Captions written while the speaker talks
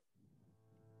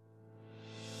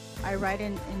I write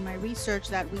in my research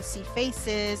that we see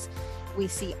faces, we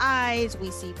see eyes,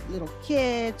 we see little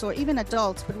kids or even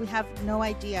adults, but we have no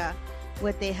idea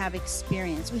what they have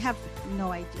experienced. We have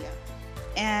no idea.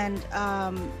 And,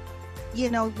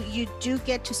 you do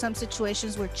get to some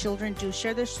situations where children do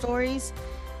share their stories,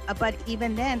 but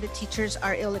even then, the teachers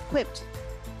are ill-equipped.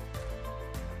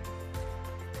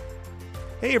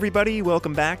 Hey everybody,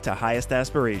 welcome back to Highest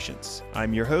Aspirations.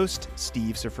 I'm your host,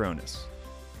 Steve Sofronis.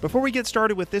 Before we get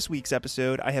started with this week's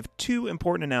episode, I have two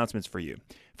important announcements for you.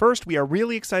 First, we are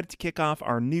really excited to kick off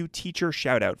our new teacher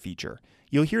shoutout feature.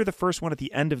 You'll hear the first one at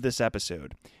the end of this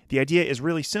episode. The idea is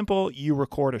really simple. You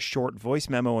record a short voice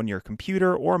memo on your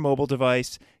computer or mobile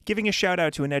device, giving a shout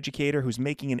out to an educator who's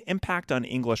making an impact on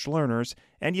English learners,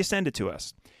 and you send it to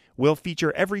us. We'll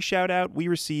feature every shout out we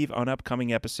receive on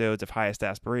upcoming episodes of Highest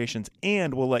Aspirations,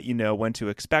 and we'll let you know when to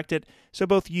expect it so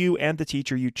both you and the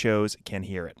teacher you chose can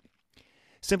hear it.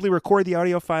 Simply record the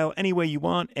audio file any way you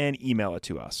want and email it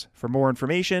to us. For more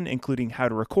information, including how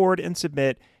to record and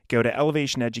submit, go to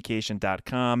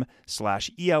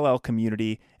elevationeducation.com/ELL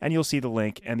community, and you'll see the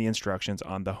link and the instructions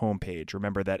on the homepage.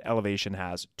 Remember that Elevation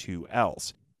has two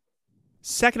L's.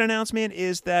 Second announcement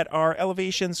is that our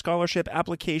Elevation Scholarship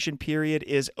application period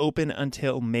is open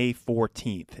until May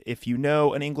 14th. If you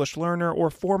know an English learner or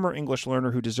former English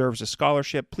learner who deserves a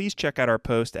scholarship, please check out our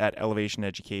post at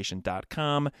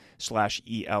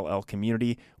elevationeducation.com/ELL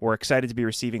community. We're excited to be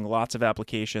receiving lots of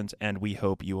applications, and we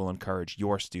hope you will encourage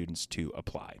your students to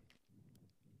apply.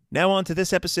 Now on to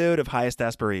this episode of Highest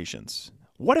Aspirations.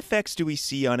 What effects do we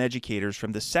see on educators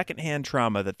from the secondhand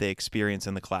trauma that they experience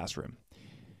in the classroom?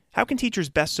 How can teachers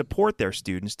best support their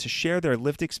students to share their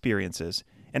lived experiences,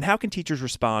 and how can teachers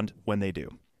respond when they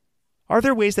do? Are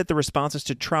there ways that the responses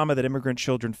to trauma that immigrant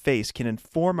children face can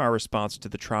inform our response to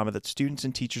the trauma that students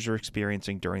and teachers are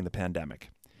experiencing during the pandemic?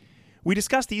 We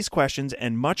discuss these questions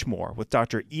and much more with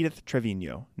Dr. Edith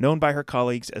Trevino, known by her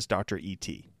colleagues as Dr.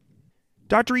 E.T.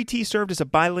 Dr. E.T. served as a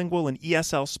bilingual and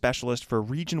ESL specialist for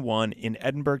Region 1 in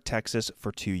Edinburgh, Texas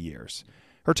for 2 years.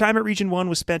 Her time at Region 1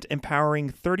 was spent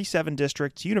empowering 37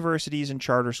 districts, universities, and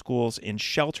charter schools in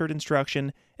sheltered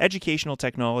instruction, educational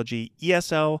technology,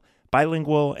 ESL,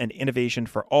 bilingual, and innovation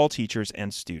for all teachers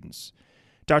and students.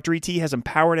 Dr. E.T. has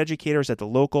empowered educators at the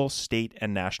local, state,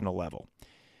 and national level.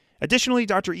 Additionally,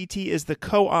 Dr. E.T. is the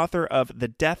co-author of The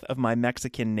Death of My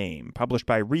Mexican Name, published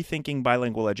by Rethinking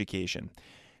Bilingual Education.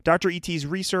 Dr. E.T.'s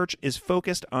research is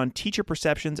focused on teacher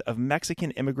perceptions of Mexican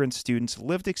immigrant students'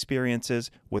 lived experiences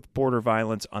with border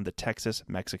violence on the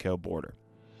Texas-Mexico border.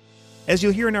 As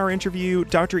you'll hear in our interview,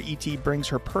 Dr. E.T. brings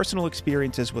her personal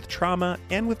experiences with trauma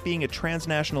and with being a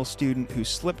transnational student who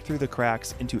slipped through the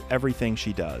cracks into everything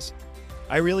she does.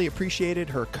 I really appreciated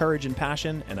her courage and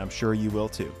passion, and I'm sure you will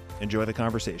too. Enjoy the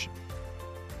conversation.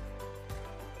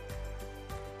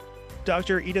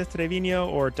 Dr. Edith Trevino,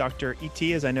 or Dr.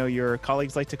 E.T., as I know your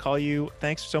colleagues like to call you,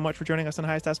 thanks so much for joining us on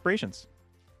Highest Aspirations.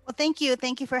 Well, thank you.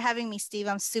 Thank you for having me, Steve.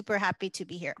 I'm super happy to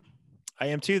be here. I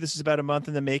am too. This is about a month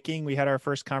in the making. We had our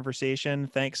first conversation.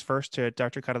 Thanks first to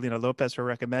Dr. Catalina Lopez for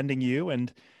recommending you.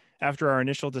 And after our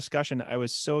initial discussion, I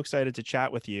was so excited to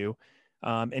chat with you.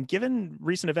 And given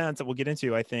recent events that we'll get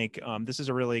into, I think this is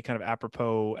a really kind of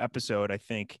apropos episode, I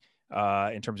think,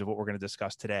 in terms of what we're going to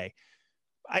discuss today.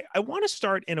 I want to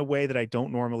start in a way that I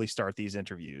don't normally start these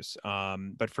interviews.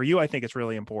 But for you, I think it's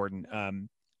really important.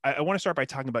 I want to start by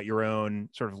talking about your own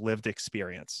sort of lived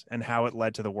experience and how it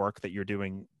led to the work that you're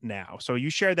doing now. So you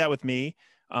shared that with me,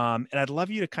 and I'd love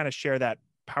you to kind of share that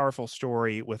powerful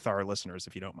story with our listeners,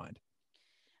 if you don't mind.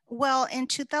 Well, in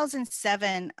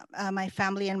 2007, my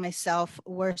family and myself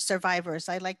were survivors.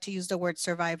 I like to use the word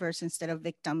survivors instead of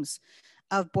victims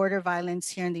of border violence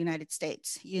here in the United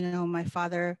States. You know, my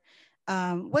father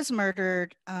was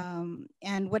murdered.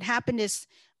 And what happened is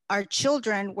our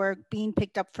children were being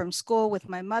picked up from school with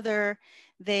my mother.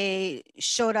 They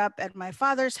showed up at my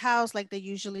father's house like they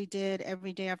usually did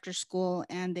every day after school.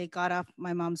 And they got off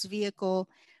my mom's vehicle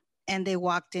and they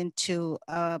walked into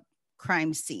a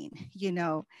crime scene, you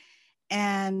know.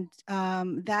 And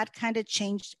that kind of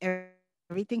changed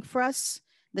everything for us,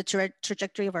 the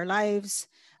trajectory of our lives.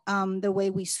 The way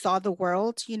we saw the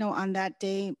world, you know, on that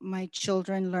day, my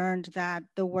children learned that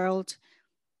the world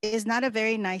is not a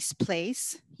very nice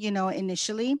place, you know,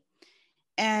 initially.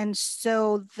 And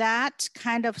so that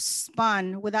kind of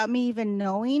spun, without me even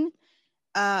knowing,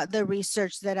 the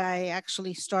research that I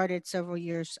actually started several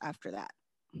years after that.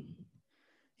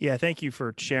 Yeah, thank you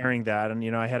for sharing that. And,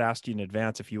 you know, I had asked you in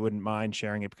advance if you wouldn't mind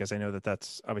sharing it because I know that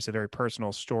that's obviously a very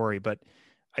personal story, but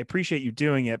I appreciate you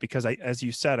doing it because as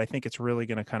you said, I think it's really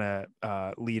going to kind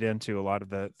of lead into a lot of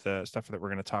the stuff that we're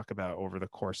going to talk about over the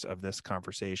course of this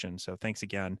conversation. So thanks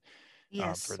again for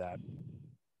Yes. that.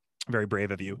 Very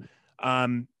brave of you. All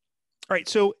right.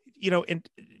 So,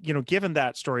 given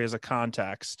that story as a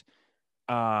context,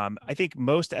 I think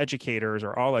most educators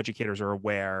or all educators are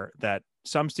aware that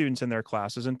some students in their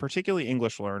classes, and particularly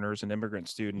English learners and immigrant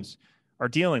students, are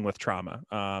dealing with trauma,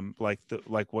 like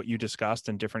what you discussed,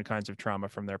 and different kinds of trauma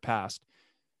from their past.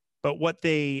 But what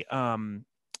they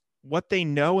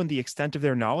know and the extent of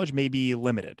their knowledge may be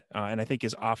limited, and I think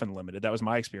is often limited. That was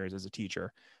my experience as a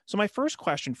teacher. So my first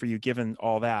question for you, given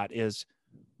all that, is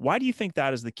why do you think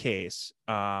that is the case,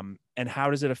 and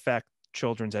how does it affect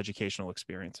children's educational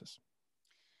experiences?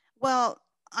 Well,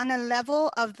 on a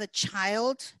level of the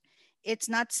child, it's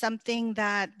not something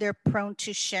that they're prone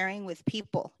to sharing with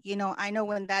people. I know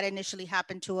when that initially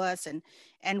happened to us,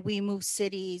 and we moved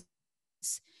cities,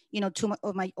 two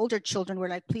of my older children were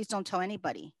like, please don't tell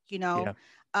anybody, Yeah,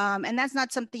 and that's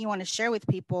not something you want to share with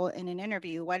people in an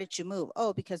interview. Why did you move?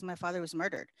 Oh, because my father was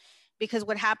murdered. Because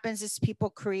what happens is people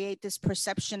create this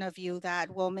perception of you that,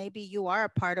 well, maybe you are a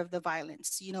part of the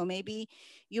violence, maybe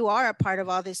you are a part of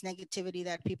all this negativity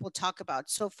that people talk about.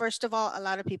 So first of all, a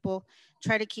lot of people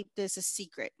try to keep this a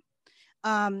secret.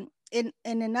 In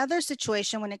another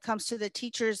situation, when it comes to the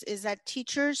teachers, is that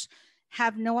teachers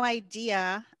have no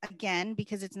idea, again,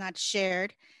 because it's not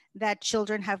shared, that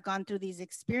children have gone through these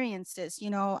experiences.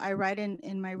 I write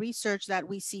in my research that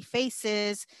we see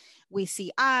faces, we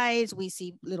see eyes, we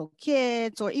see little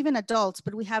kids or even adults,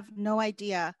 but we have no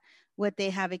idea what they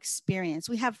have experienced.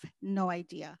 We have no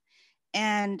idea.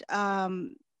 And,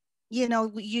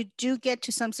 you do get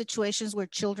to some situations where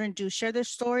children do share their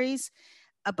stories,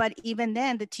 but even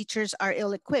then the teachers are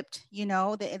ill-equipped. They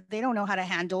don't know how to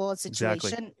handle a exactly.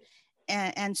 situation.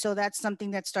 And so that's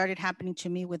something that started happening to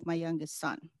me with my youngest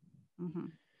son. Mm-hmm.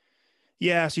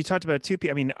 Yeah, so you talked about two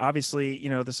people. I mean, obviously,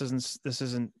 this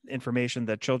isn't information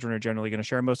that children are generally going to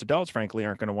share. Most adults, frankly,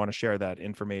 aren't going to want to share that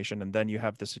information. And then you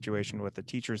have the situation with the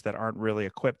teachers that aren't really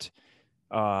equipped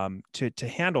to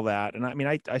handle that. And I mean,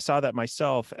 I saw that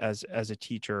myself as a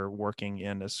teacher working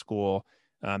in a school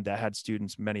that had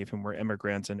students, many of whom were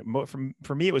immigrants, and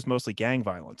for me, it was mostly gang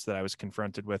violence that I was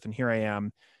confronted with. And here I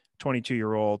am,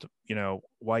 22-year-old,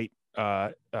 white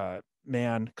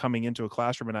man coming into a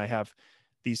classroom, and I have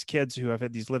these kids who have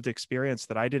had these lived experience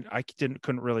that I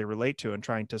couldn't really relate to, and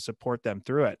trying to support them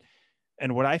through it.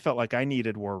 And what I felt like I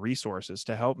needed were resources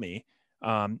to help me.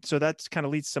 So that's kind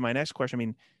of leads to my next question. I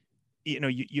mean,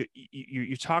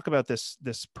 you talk about this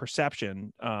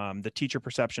perception, the teacher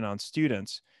perception on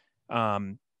students,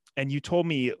 and you told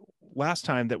me last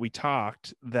time that we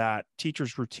talked that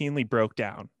teachers routinely broke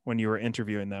down when you were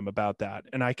interviewing them about that.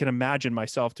 And I can imagine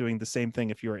myself doing the same thing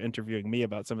if you were interviewing me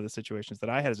about some of the situations that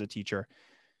I had as a teacher.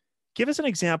 Give us an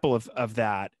example of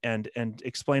that, and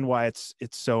explain why it's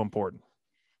so important.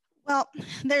 Well,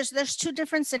 there's two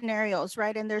different scenarios,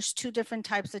 right? And there's two different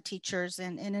types of teachers.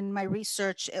 And in my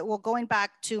research, going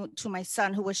back to my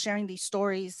son who was sharing these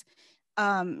stories,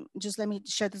 just let me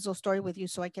share this little story with you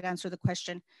so I could answer the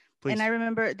question. And I Please.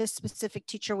 remember this specific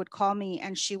teacher would call me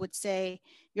and she would say,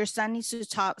 your son needs to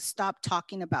stop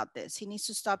talking about this. He needs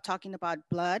to stop talking about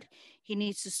blood. He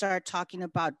needs to start talking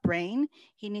about brain.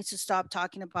 He needs to stop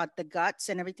talking about the guts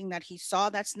and everything that he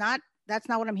saw. That's not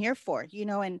what I'm here for,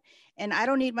 and I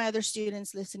don't need my other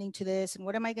students listening to this. And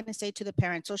what am I going to say to the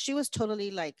parents? So she was totally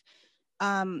like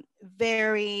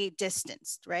very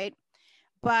distanced, right?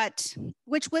 But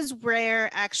which was rare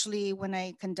actually when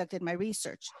I conducted my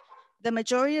research. The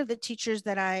majority of the teachers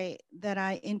that I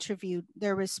interviewed,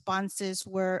 their responses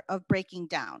were of breaking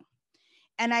down.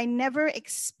 And I never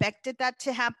expected that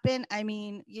to happen. I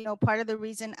mean, part of the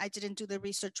reason I didn't do the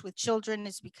research with children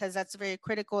is because that's very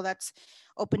critical. That's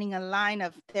opening a line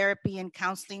of therapy and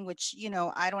counseling, which,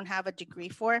 I don't have a degree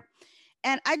for.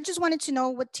 And I just wanted to know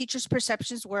what teachers'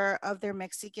 perceptions were of their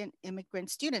Mexican immigrant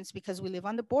students because we live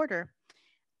on the border.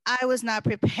 I was not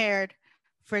prepared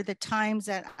for the times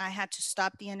that I had to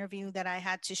stop the interview, that I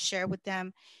had to share with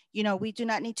them. We do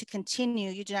not need to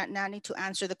continue. You do not need to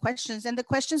answer the questions. And the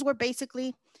questions were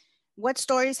basically, what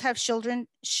stories have children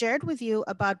shared with you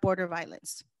about border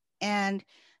violence? And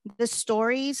the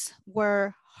stories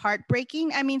were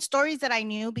heartbreaking. I mean, stories that I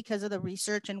knew because of the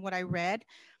research and what I read,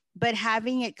 but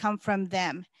having it come from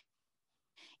them.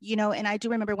 And I do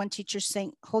remember one teacher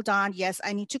saying, hold on, yes,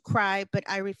 I need to cry, but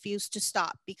I refuse to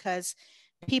stop because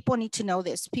people need to know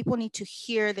this. People need to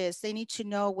hear this. They need to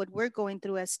know what we're going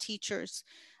through as teachers.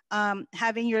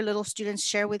 Having your little students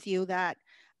share with you that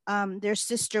their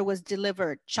sister was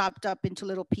delivered, chopped up into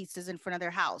little pieces in front of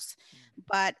their house.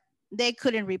 But they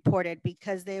couldn't report it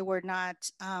because they were not,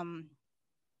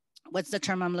 what's the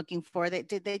term I'm looking for? They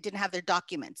didn't have their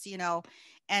documents,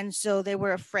 and so they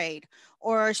were afraid.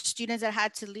 Or students that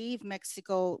had to leave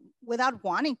Mexico without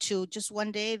wanting to. Just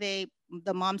one day,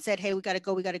 the mom said, "Hey, we got to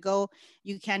go. We got to go.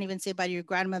 You can't even say bye to your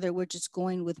grandmother. We're just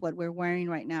going with what we're wearing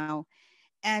right now."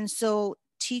 And so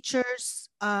teachers,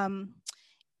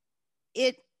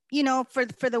 it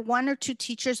for the one or two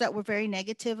teachers that were very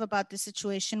negative about the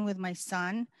situation with my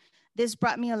son, this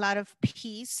brought me a lot of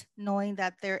peace, knowing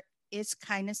that there is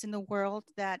kindness in the world,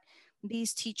 that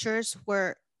these teachers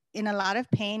were in a lot of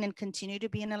pain and continue to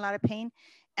be in a lot of pain,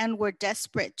 and were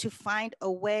desperate to find a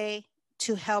way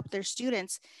to help their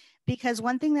students. Because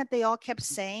one thing that they all kept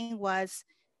saying was,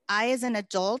 I as an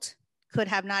adult could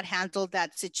have not handled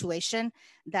that situation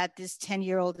that this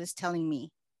 10-year-old is telling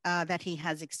me that he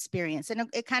has experienced. And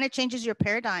it kind of changes your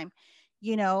paradigm,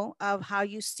 of how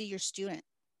you see your student.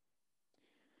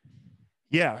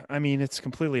 Yeah, I mean, it's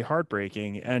completely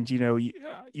heartbreaking. And,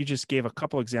 you just gave a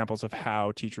couple examples of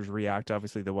how teachers react.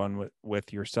 Obviously, the one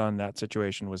with your son, that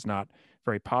situation was not a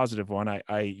very positive one.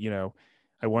 I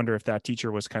wonder if that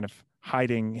teacher was kind of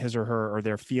hiding his or her or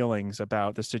their feelings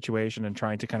about the situation and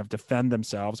trying to kind of defend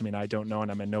themselves. I mean, I don't know,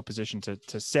 and I'm in no position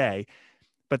to say.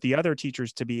 But the other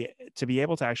teachers to be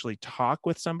able to actually talk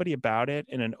with somebody about it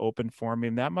in an open forum, I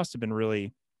mean, that must have been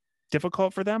really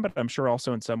difficult for them, but I'm sure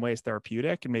also in some ways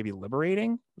therapeutic and maybe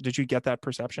liberating. Did you get that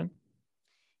perception?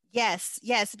 Yes,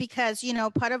 because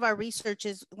part of our research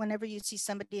is whenever you see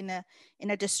somebody in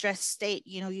a distressed state,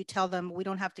 you tell them we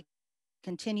don't have to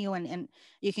continue, and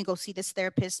you can go see this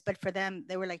therapist. But for them,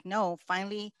 they were like, no,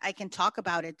 finally I can talk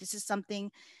about it. This is something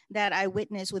that I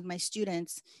witness with my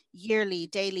students yearly,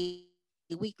 daily,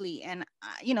 weekly, and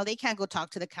they can't go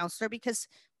talk to the counselor because,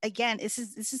 again, this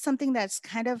is something that's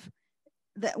kind of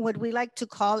what we like to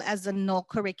call as a null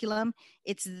curriculum.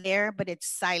 It's there, but it's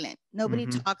silent. Nobody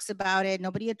talks about it.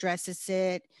 Nobody addresses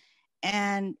it.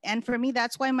 And for me,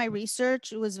 that's why my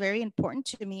research was very important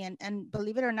to me. And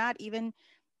believe it or not, even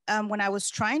when I was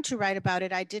trying to write about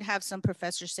it, I did have some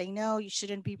professors say, no, you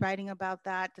shouldn't be writing about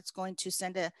that. That's going to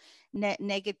send a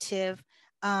negative,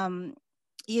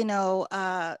 you know,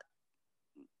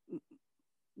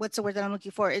 what's the word that I'm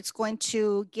looking for? It's going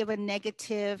to give a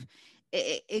negative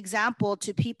example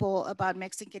to people about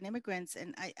Mexican immigrants.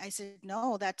 And I said,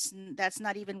 no, that's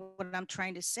not even what I'm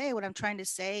trying to say. What I'm trying to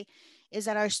say is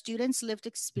that our students' lived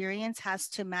experience has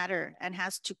to matter and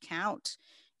has to count,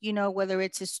 whether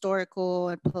it's historical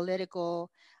and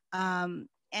political.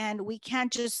 And we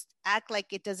can't just act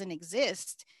like it doesn't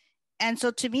exist. And so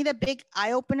to me, the big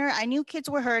eye opener, I knew kids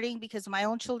were hurting because my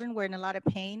own children were in a lot of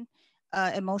pain,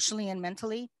 emotionally and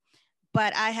mentally,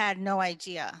 but I had no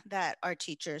idea that our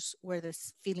teachers were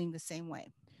feeling the same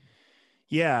way.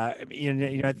 Yeah,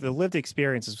 the lived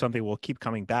experience is something we'll keep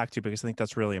coming back to because I think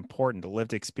that's really important. The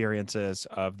lived experiences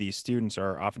of these students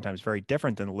are oftentimes very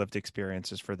different than the lived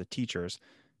experiences for the teachers,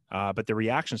 but the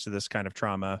reactions to this kind of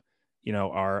trauma,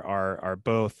 are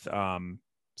both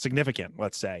significant.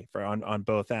 Let's say on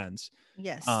both ends.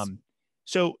 Yes.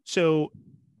 So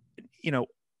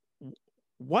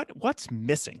what's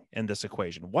missing in this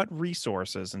equation? What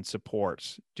resources and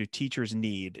supports do teachers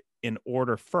need in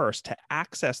order first to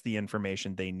access the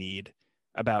information they need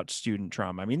about student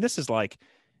trauma? I mean, this is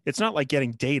it's not like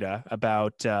getting data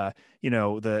about the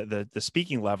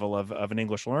speaking level of an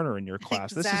English learner in your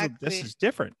class. Exactly. This is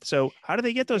different. So how do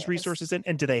they get those resources in,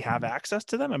 and do they have access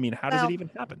to them? I mean, how does it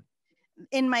even happen?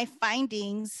 In my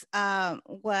findings,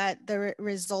 what the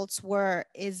results were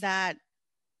is that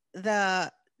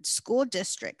the school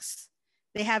districts,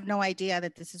 they have no idea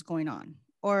that this is going on,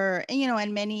 or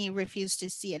and many refuse to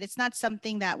see it. It's not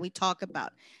something that we talk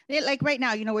about. Like right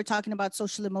now, we're talking about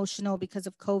social emotional because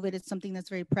of COVID. It's something that's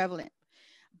very prevalent,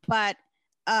 but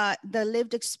the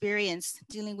lived experience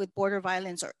dealing with border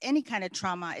violence or any kind of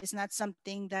trauma is not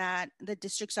something that the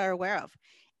districts are aware of.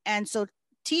 And so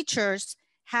teachers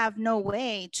have no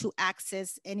way to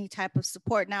access any type of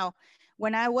support. Now,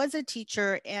 when I was a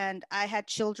teacher and I had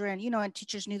children, and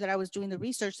teachers knew that I was doing the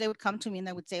research, they would come to me and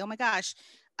they would say, oh my gosh,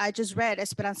 I just read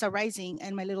Esperanza Rising,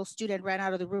 and my little student ran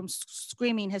out of the room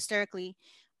screaming hysterically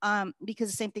because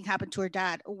the same thing happened to her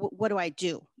dad. What do I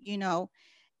do?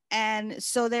 And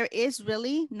so there is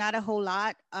really not a whole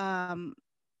lot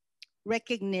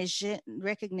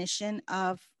recognition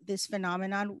of this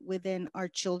phenomenon within our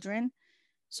children.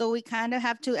 So we kind of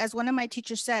have to, as one of my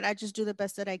teachers said, I just do the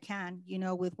best that I can,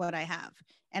 with what I have.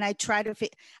 And I try to,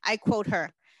 I quote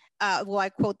her, I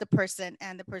quote the person,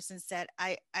 and the person said,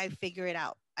 I figure it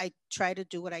out. I try to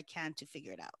do what I can to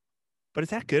figure it out. But is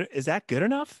that good? Is that good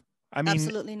enough? I mean,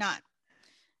 absolutely not.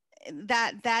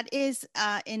 that is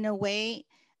in a way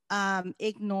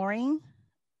ignoring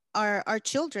our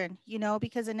children, you know,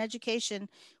 because in education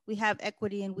we have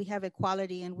equity and we have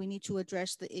equality, and we need to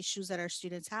address the issues that our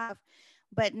students have.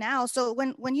 But now, so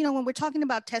when you know, when we're talking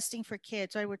about testing for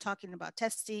kids, right, we're talking about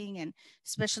testing, and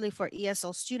especially for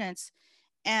ESL students.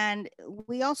 And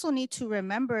we also need to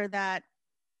remember that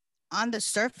on the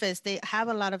surface, they have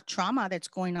a lot of trauma that's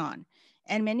going on.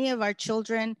 And many of our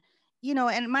children, you know,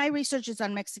 and my research is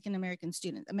on Mexican American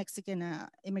students, Mexican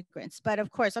immigrants. But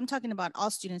of course, I'm talking about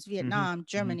all students, Vietnam,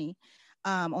 Germany,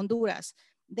 Honduras.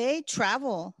 They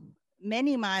travel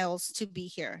many miles to be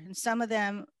here. And some of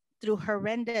them through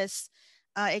horrendous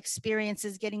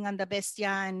experiences getting on the Bestia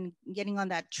and getting on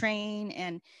that train.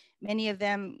 And many of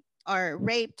them are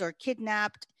raped or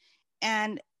kidnapped.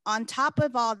 And on top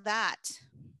of all that,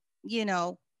 you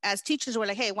know, as teachers were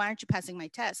like, hey, why aren't you passing my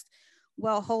test?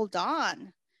 Well, hold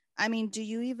on. I mean, do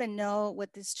you even know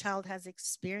what this child has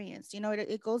experienced? You know,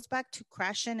 it goes back to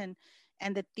Krashen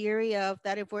and the theory of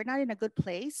that if we're not in a good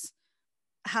place,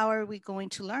 how are we going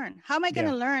to learn? How am I going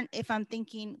to learn if I'm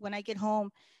thinking when I get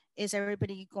home, is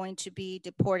everybody going to be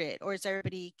deported or is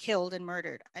everybody killed and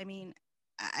murdered? I mean,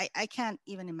 I can't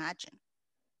even imagine.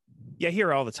 Yeah, I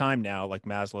hear all the time now, like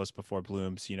Maslow's before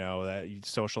Bloom's, you know, that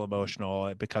social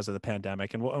emotional because of the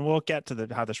pandemic, and we'll get to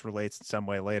how this relates in some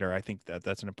way later. I think that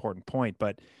that's an important point,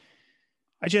 but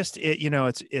I just, you know,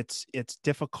 it's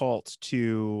difficult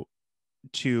to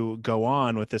go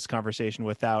on with this conversation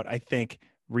without, I think,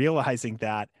 realizing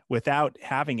that without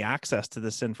having access to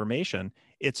this information,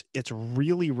 it's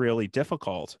really, really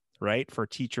difficult, right, for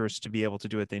teachers to be able to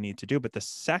do what they need to do. But the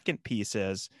second piece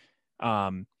is,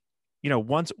 you know,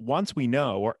 once we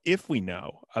know, or if we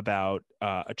know about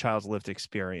a child's lived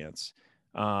experience,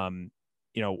 you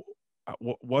know,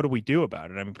 what do we do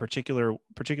about it? I mean,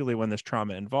 particularly when there's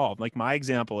trauma involved. Like my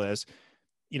example is,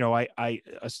 you know, a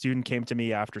student came to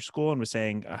me after school and was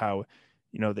saying how,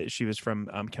 you know, that she was from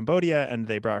Cambodia, and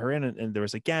they brought her in, and there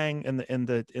was a gang in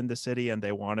the city, and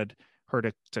they wanted her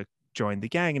to join the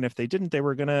gang, and if they didn't, they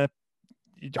were gonna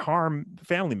harm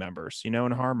family members, you know,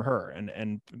 and harm her,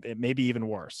 and it may be even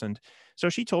worse. And so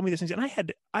she told me these things, and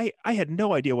I had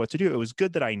no idea what to do. It was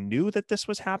good that I knew that this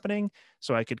was happening,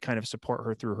 so I could kind of support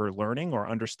her through her learning, or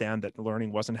understand that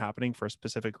learning wasn't happening for a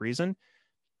specific reason.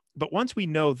 But once we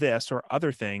know this or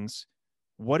other things,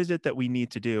 what is it that we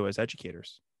need to do as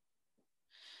educators?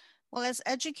 Well, as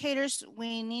educators,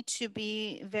 we need to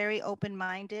be very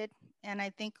open-minded, and I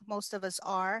think most of us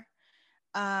are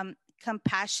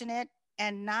compassionate,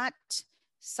 and not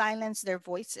silence their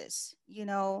voices. You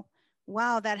know,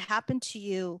 wow, that happened to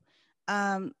you.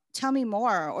 Tell me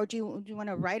more, or do you want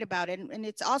to write about it? And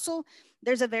it's also,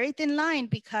 there's a very thin line,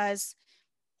 because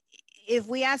if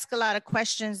we ask a lot of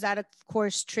questions, that of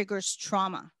course triggers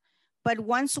trauma. But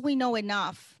once we know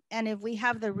enough, and if we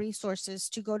have the resources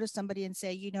to go to somebody and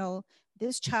say, you know,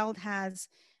 this child has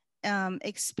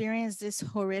experienced this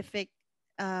horrific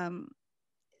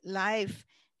life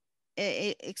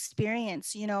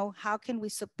experience, you know, how can we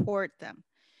support them?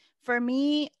 For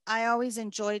me, I always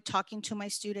enjoyed talking to my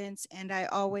students, and I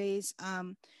always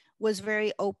was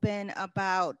very open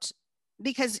about,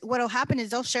 because what will happen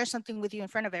is they'll share something with you in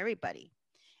front of everybody.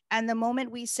 And the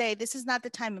moment we say, this is not the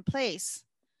time and place,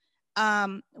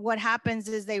 what happens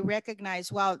is they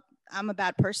recognize, well, I'm a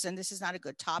bad person. This is not a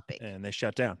good topic. And they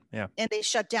shut down. Yeah. And they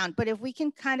shut down. But if we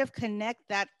can kind of connect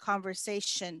that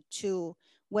conversation to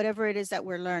whatever it is that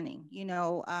we're learning, you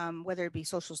know, whether it be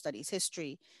social studies,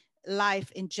 history,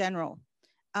 life in general.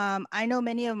 I know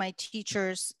many of my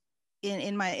teachers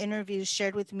in my interviews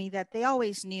shared with me that they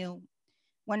always knew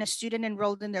when a student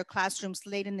enrolled in their classrooms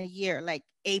late in the year, like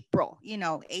April, you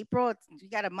know, April, you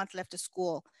got a month left of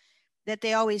school, that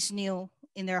they always knew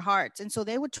in their hearts. And so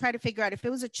they would try to figure out if it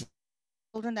was a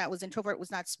children that was introvert,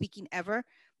 was not speaking ever,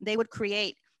 they would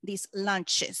create these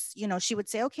lunches. You know, she would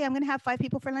say, okay, I'm going to have 5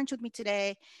 people for lunch with me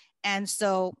today. And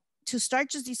so to start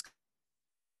just these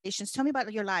conversations, tell me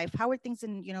about your life. How are things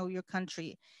in, you know, your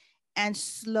country? And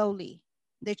slowly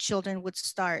the children would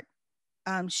start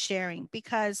sharing,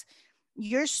 because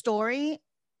your story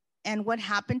and what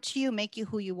happened to you make you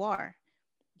who you are.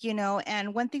 You know,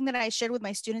 and one thing that I shared with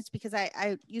my students, because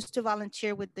I used to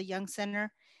volunteer with the Young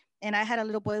Center, and I had a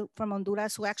little boy from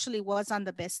Honduras who actually was on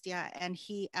the Bestia, and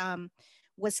he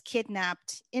was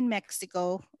kidnapped in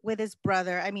Mexico with his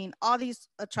brother. I mean, all these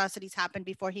atrocities happened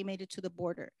before he made it to the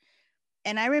border.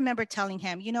 And I remember telling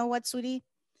him, you know what, sweetie,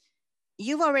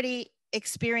 you've already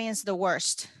experienced the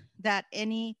worst that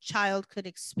any child could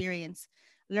experience.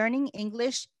 Learning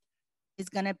English is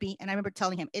going to be, and I remember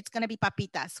telling him, it's going to be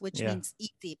papitas, which means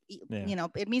easy. Yeah. You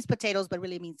know, it means potatoes, but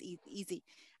really means easy.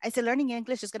 I said, learning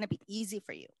English is going to be easy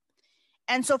for you.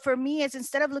 And so for me, it's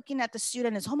instead of looking at the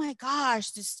student as, oh my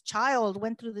gosh, this child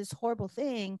went through this horrible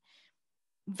thing,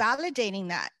 validating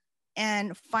that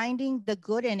and finding the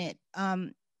good in it,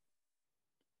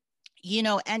 you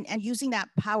know, and using that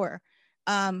power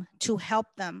to help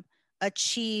them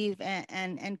achieve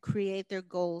and create their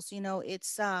goals. You know,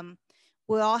 it's,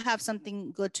 we all have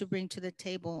something good to bring to the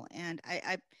table. And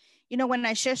I, you know, when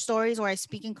I share stories or I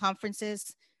speak in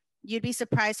conferences, you'd be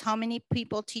surprised how many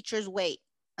people, teachers wait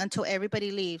until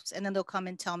everybody leaves. And then they'll come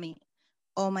and tell me,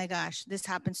 oh my gosh, this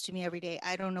happens to me every day.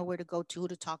 I don't know where to go to, who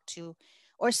to talk to.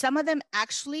 Or some of them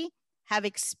actually have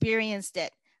experienced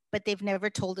it, but they've never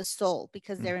told a soul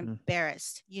because they're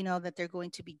embarrassed, you know, that they're going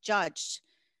to be judged.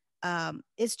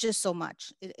 It's just so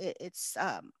much. It's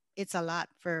a lot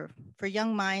for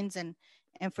young minds and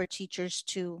for teachers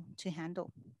to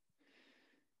handle.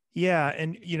 Yeah.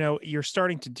 And, you know, you're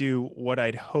starting to do what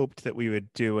I'd hoped that we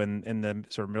would do in the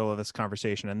sort of middle of this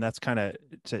conversation. And that's kind of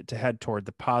to head toward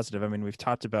the positive. I mean, we've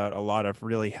talked about a lot of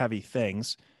really heavy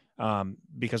things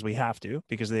because we have to,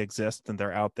 because they exist and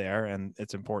they're out there and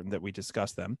it's important that we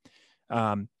discuss them.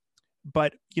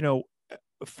 But, you know,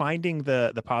 finding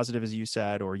the positive, as you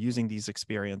said, or using these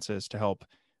experiences to help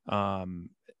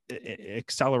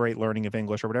accelerate learning of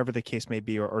English or whatever the case may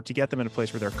be, or to get them in a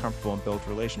place where they're comfortable and build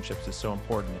relationships is so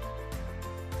important.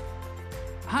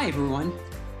 Hi, everyone.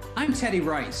 I'm Teddy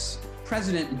Rice,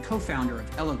 president and co-founder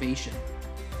of Elevation.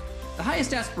 The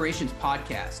Highest Aspirations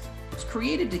podcast was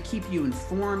created to keep you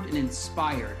informed and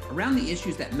inspired around the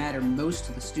issues that matter most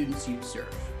to the students you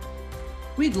serve.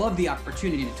 We'd love the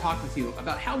opportunity to talk with you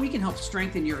about how we can help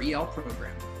strengthen your EL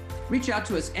program. Reach out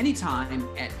to us anytime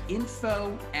at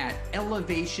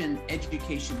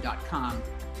info@elevationeducation.com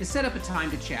to set up a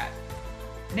time to chat.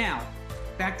 Now,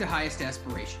 back to Highest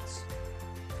Aspirations.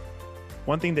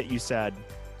 One thing that you said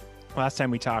last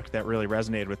time we talked that really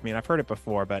resonated with me, and I've heard it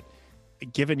before, but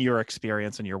given your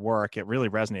experience and your work, it really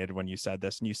resonated when you said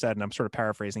this. And you said, and I'm sort of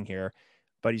paraphrasing here,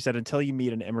 but you said, until you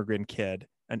meet an immigrant's kid,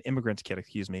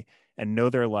 and know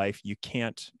their life, you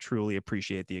can't truly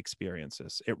appreciate the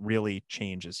experiences. It really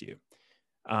changes you.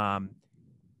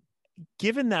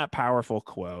 Given that powerful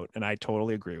quote, and I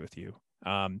totally agree with you,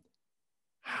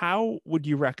 how would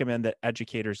you recommend that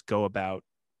educators go about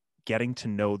getting to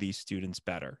know these students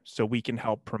better so we can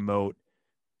help promote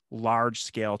large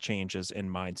scale changes in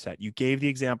mindset? You gave the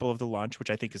example of the lunch, which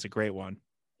I think is a great one.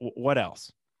 What else?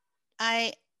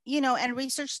 You know, and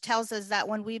research tells us that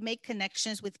when we make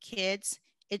connections with kids,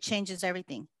 it changes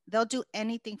everything. They'll do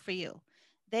anything for you.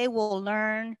 They will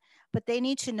learn, but they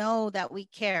need to know that we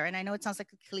care. And I know it sounds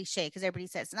like a cliche because everybody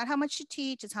says it's not how much you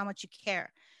teach, it's how much you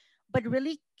care. But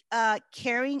really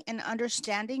caring and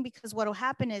understanding, because what will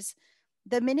happen is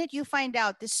the minute you find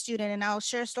out this student, and I'll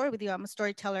share a story with you, I'm a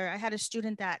storyteller. I had a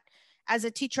student that as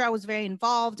a teacher, I was very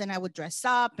involved and I would dress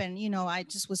up and, you know, I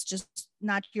just was just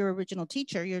not your original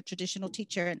teacher, your traditional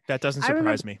teacher. And that doesn't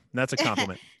surprise me. That's a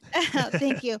compliment.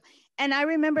 Thank you. And I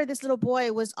remember this little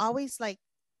boy was always like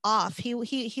off. He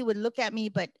would look at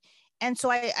me, and so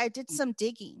I did some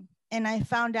digging and I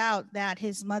found out that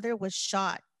his mother was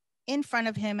shot in front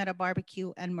of him at a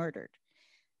barbecue and murdered.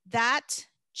 That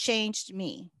changed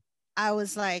me. I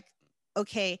was like,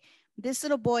 okay, this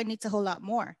little boy needs a whole lot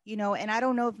more, you know, and I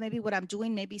don't know if maybe what I'm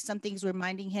doing, maybe something's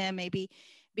reminding him, maybe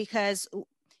because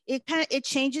it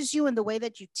changes you in the way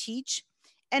that you teach,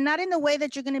 and not in the way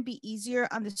that you're going to be easier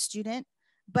on the student,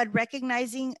 but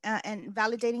recognizing and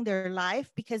validating their life,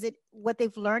 because what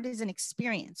they've learned is an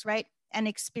experience, right? And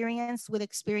with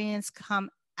experience come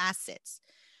assets.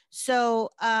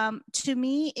 So to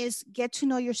me is get to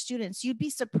know your students. You'd be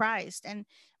surprised. And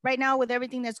right now with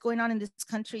everything that's going on in this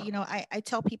country, you know, I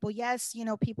tell people, yes, you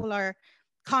know, people are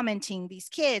commenting these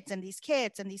kids and these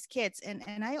kids and these kids. And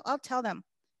I'll tell them,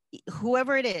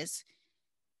 whoever it is,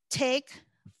 take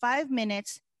 5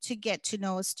 minutes to get to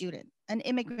know a student, an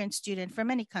immigrant student from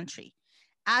any country.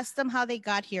 Ask them how they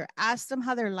got here. Ask them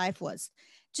how their life was,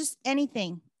 just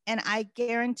anything. And I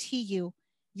guarantee you,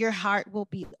 your heart will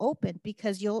be open,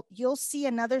 because you'll see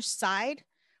another side,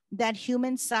 that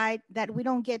human side that we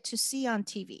don't get to see on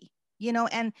TV, you know.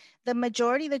 And the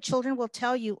majority of the children will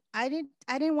tell you, I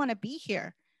didn't want to be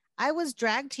here. I was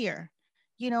dragged here.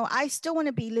 You know, I still want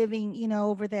to be living, you know,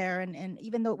 over there. And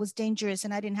even though it was dangerous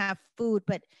and I didn't have food,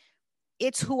 but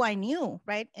it's who I knew,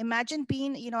 right? Imagine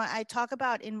being, you know, I talk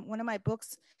about in one of my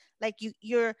books, like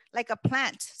you're like a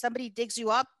plant. Somebody digs you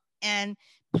up and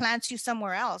plants you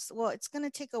somewhere else. Well, it's going to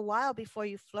take a while before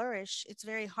you flourish. It's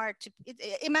very hard to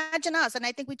imagine us. And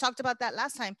I think we talked about that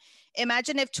last time.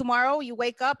 Imagine if tomorrow you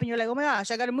wake up and you're like, oh my gosh,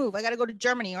 I got to move. I got to go to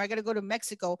Germany, or I got to go to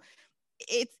Mexico.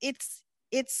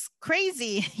 It's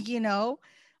crazy, you know?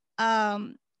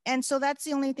 And so that's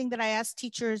the only thing that I ask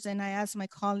teachers and I ask my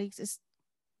colleagues is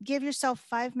give yourself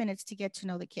 5 minutes to get to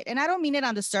know the kid. And I don't mean it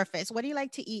on the surface. What do you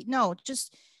like to eat? No,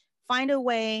 just find a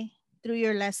way through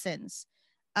your lessons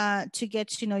to get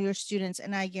to know your students.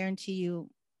 And I guarantee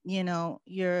you, you know,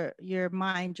 your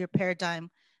mind, your paradigm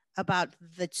about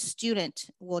the student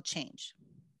will change.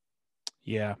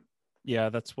 Yeah. Yeah,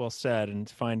 that's well said. And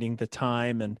finding the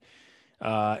time and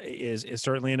is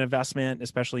certainly an investment,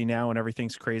 especially now when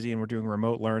everything's crazy and we're doing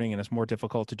remote learning and it's more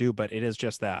difficult to do, but it is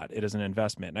just that. It is an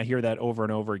investment. And I hear that over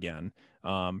and over again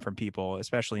from people,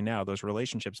 especially now. Those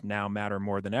relationships now matter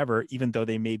more than ever, even though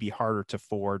they may be harder to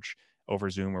forge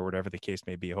over Zoom or whatever the case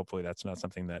may be. Hopefully that's not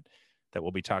something that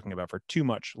we'll be talking about for too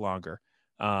much longer.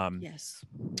 Yes.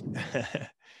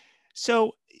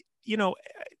 So, you know,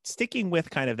 sticking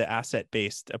with kind of the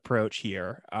asset-based approach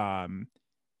here,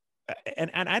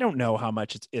 and I don't know how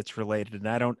much it's related,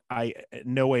 and I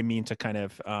in no way mean to kind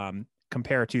of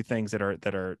compare two things that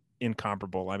are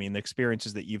incomparable. I mean, the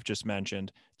experiences that you've just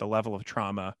mentioned, the level of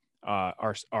trauma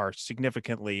are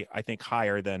significantly, I think,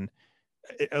 higher than,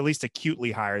 at least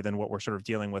acutely higher than what we're sort of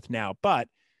dealing with now. But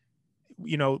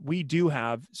you know, we do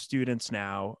have students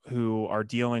now who are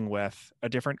dealing with a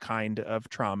different kind of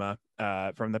trauma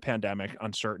from the pandemic: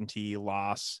 uncertainty,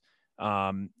 loss,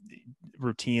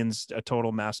 routines, a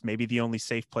total mess, maybe the only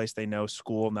safe place they know,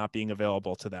 school not being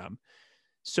available to them.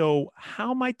 So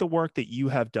how might the work that you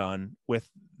have done with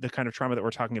the kind of trauma that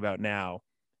we're talking about now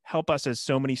help us, as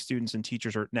so many students and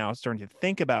teachers are now starting to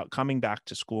think about coming back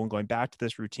to school and going back to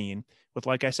this routine with,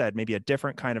 like I said, maybe a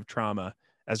different kind of trauma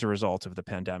as a result of the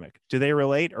pandemic? Do they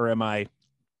relate, or am I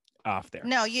off there?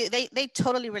 No, they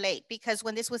totally relate, because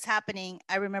when this was happening,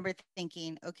 I remember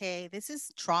thinking, okay, this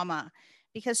is trauma,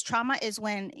 because trauma is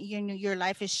when your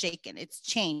life is shaken. It's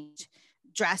changed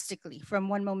drastically from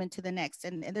one moment to the next.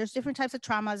 And there's different types of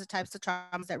traumas,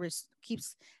 that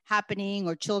keeps happening,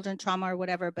 or children trauma or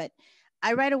whatever. But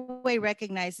I right away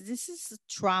recognize this is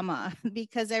trauma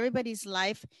because everybody's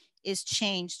life is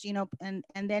changed, you know, and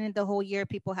then in the whole year,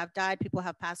 people have died, people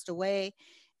have passed away.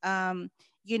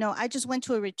 You know, I just went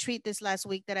to a retreat this last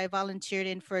week that I volunteered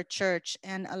in for a church,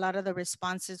 and a lot of the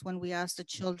responses when we asked the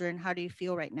children, how do you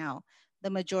feel right now? The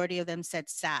majority of them said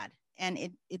sad, and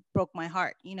it broke my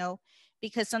heart, you know,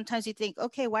 because sometimes you think,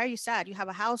 okay, why are you sad? You have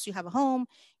a house, you have a home,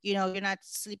 you know, you're not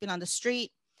sleeping on the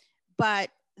street, but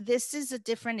this is a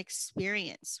different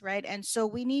experience, right? And so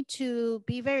we need to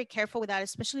be very careful with that,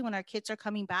 especially when our kids are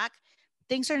coming back.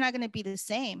 Things are not going to be the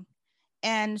same.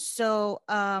 And so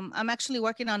I'm actually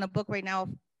working on a book right now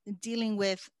dealing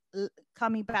with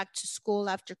coming back to school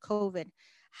after COVID.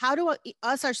 How do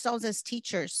us ourselves as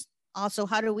teachers, also,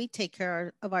 how do we take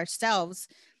care of ourselves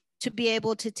to be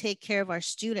able to take care of our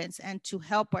students and to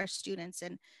help our students?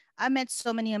 And I met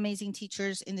so many amazing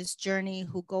teachers in this journey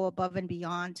who go above and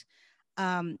beyond.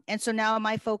 And so now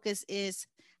my focus is,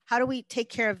 how do we take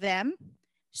care of them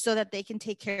so that they can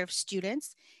take care of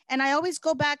students? And I always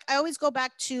go back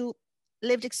to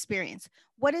lived experience.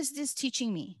 What is this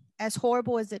teaching me? As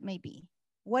horrible as it may be,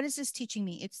 what is this teaching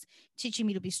me? It's teaching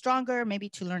me to be stronger, maybe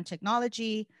to learn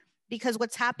technology, because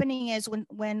what's happening is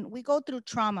when we go through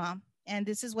trauma, and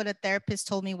this is what a therapist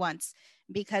told me once,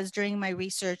 because during my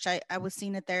research, I was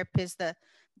seeing a therapist,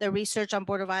 the research on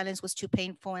border violence was too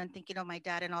painful, and thinking of my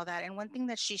dad and all that. And one thing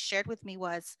that she shared with me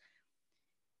was,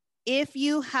 if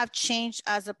you have changed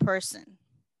as a person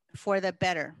for the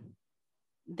better,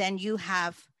 then you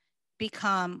have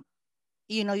become,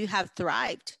 you know, you have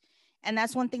thrived. And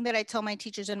that's one thing that I tell my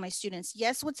teachers and my students.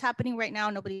 Yes, what's happening right now,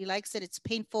 nobody likes it, it's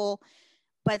painful,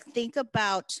 but think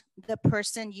about the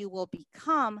person you will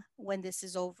become when this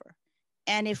is over.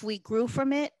 And if we grew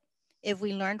from it, if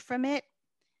we learned from it,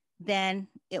 then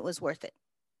it was worth it.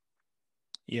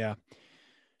 Yeah.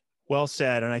 Well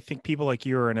said. And I think people like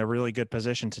you are in a really good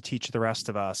position to teach the rest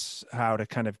of us how to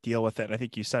kind of deal with it. And I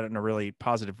think you said it in a really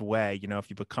positive way. You know,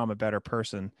 if you become a better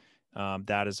person,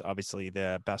 that is obviously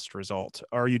the best result,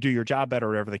 or you do your job better,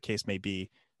 whatever the case may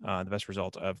be, the best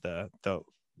result of the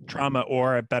trauma,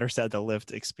 or better said, the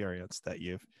lived experience that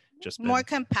you've just been. More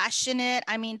compassionate.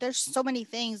 I mean, there's so many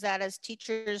things that as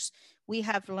teachers we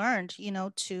have learned, you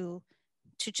know, to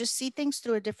just see things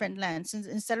through a different lens,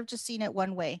 instead of just seeing it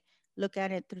one way, look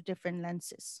at it through different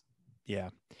lenses. Yeah.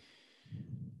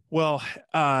 Well,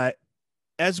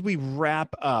 as we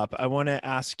wrap up, I want to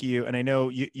ask you, and I know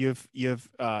you've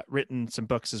written some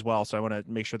books as well, so I want to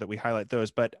make sure that we highlight those.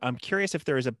 But I'm curious if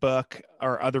there is a book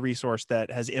or other resource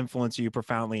that has influenced you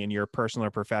profoundly in your personal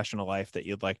or professional life that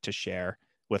you'd like to share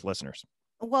with listeners.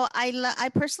 Well,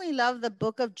 I personally love the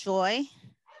Book of Joy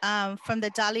from the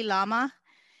Dalai Lama,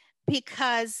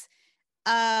 because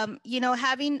having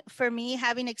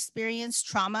experienced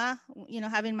trauma,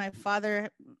 having my father,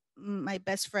 my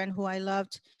best friend who I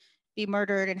loved, be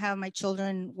murdered, and have my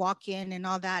children walk in and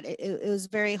all that, it was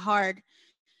very hard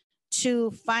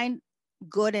to find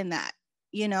good in that.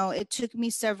 It took me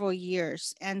several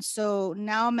years. And so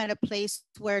now I'm at a place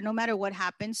where no matter what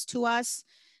happens to us,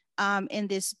 in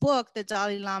this book, the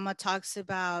Dalai Lama talks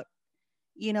about,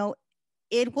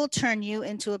 it will turn you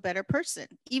into a better person,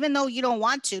 even though you don't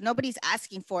want to. Nobody's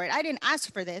asking for it. I didn't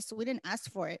ask for this. We didn't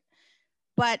ask for it.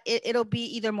 But it'll be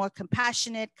either more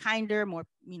compassionate, kinder, more,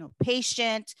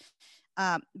 patient,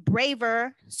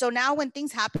 braver. So now when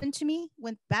things happen to me,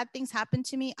 when bad things happen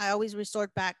to me, I always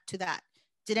resort back to that.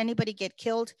 Did anybody get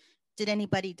killed? Did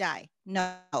anybody die?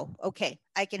 No. Okay,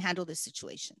 I can handle this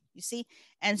situation, you see?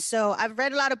 And so I've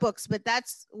read a lot of books, but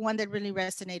that's one that really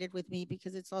resonated with me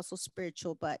because it's also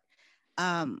spiritual, but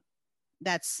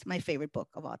that's my favorite book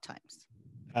of all times.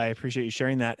 I appreciate you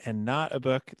sharing that, and not a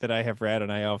book that I have read.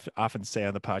 And I often say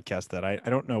on the podcast that I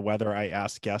don't know whether I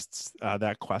ask guests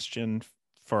that question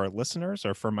for listeners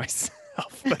or for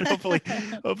myself, but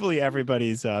hopefully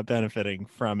everybody's benefiting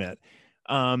from it.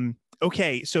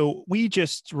 Okay, so we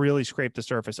just really scraped the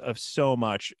surface of so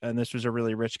much, and this was a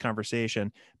really rich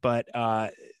conversation, but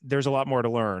there's a lot more to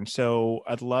learn. So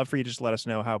I'd love for you to just let us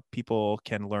know how people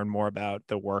can learn more about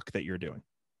the work that you're doing.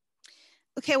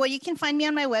 Okay, well, you can find me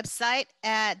on my website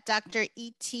at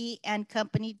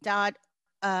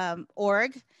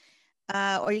dretandcompany.org,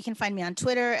 or you can find me on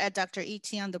Twitter at Dr.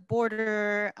 E.T. on the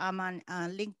border. I'm on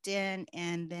LinkedIn,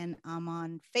 and then I'm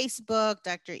on Facebook,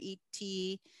 Dr.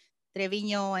 E.T.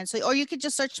 Trevino. And so, or you could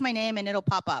just search my name and it'll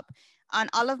pop up. On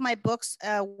all of my books,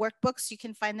 workbooks, you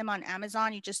can find them on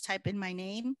Amazon. You just type in my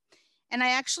name. And I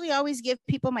actually always give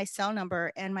people my cell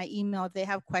number and my email if they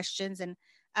have questions. And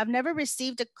I've never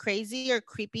received a crazy or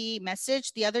creepy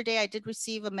message. The other day I did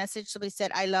receive a message. Somebody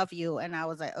said, "I love you." And I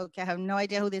was like, okay, I have no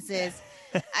idea who this is.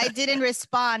 I didn't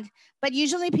respond. But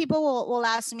usually people will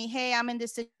ask me, "Hey, I'm in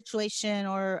this situation,"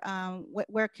 or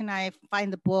where can I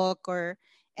find the book?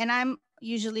 And I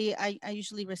usually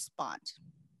respond.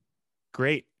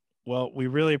 Great. Well, we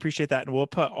really appreciate that. And we'll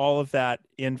put all of that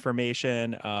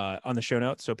information on the show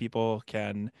notes so people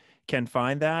can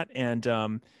find that.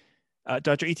 And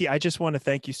Dr. E.T., I just want to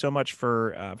thank you so much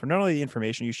for not only the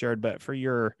information you shared, but for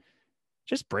your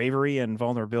just bravery and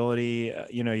vulnerability.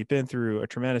 You've been through a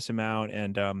tremendous amount.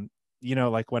 And,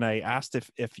 like when I asked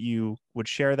if you would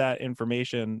share that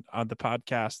information on the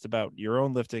podcast about your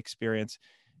own lived experience,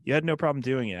 you had no problem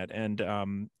doing it. And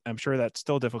I'm sure that's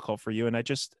still difficult for you. And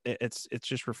it's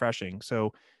just refreshing.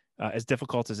 So as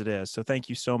difficult as it is. So thank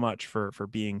you so much for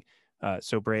being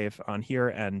so brave on here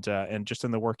and just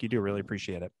in the work you do. Really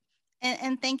appreciate it.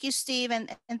 And thank you, Steve. And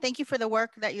thank you for the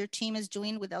work that your team is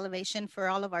doing with Elevation, for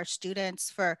all of our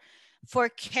students, for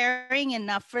caring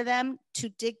enough for them to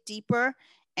dig deeper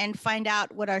and find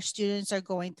out what our students are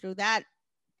going through.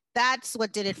 That's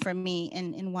what did it for me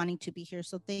in wanting to be here.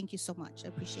 So thank you so much. I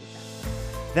appreciate that.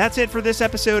 That's it for this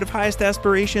episode of Highest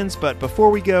Aspirations. But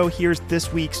before we go, here's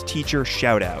this week's teacher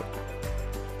shout out.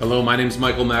 Hello, my name is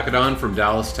Michael Macadon from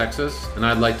Dallas, Texas, and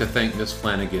I'd like to thank Ms.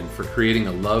 Flanagan for creating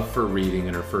a love for reading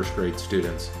in her first grade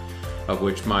students, of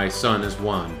which my son is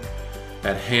one,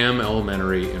 at Ham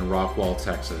Elementary in Rockwall,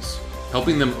 Texas,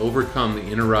 helping them overcome the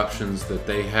interruptions that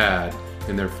they had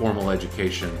in their formal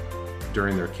education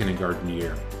during their kindergarten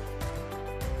year.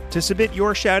 To submit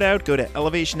your shout out, go to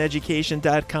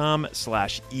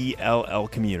elevationeducation.com/ELL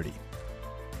community.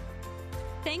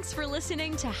 Thanks for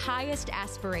listening to Highest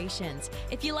Aspirations.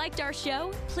 If you liked our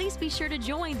show, please be sure to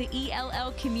join the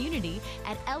ELL community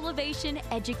at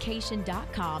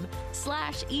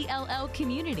elevationeducation.com/ELL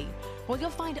community, where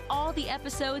you'll find all the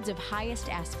episodes of Highest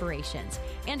Aspirations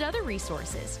and other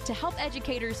resources to help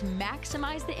educators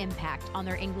maximize the impact on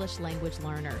their English language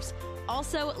learners.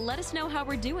 Also, let us know how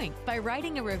we're doing by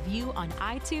writing a review on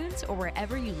iTunes or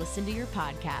wherever you listen to your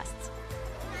podcasts.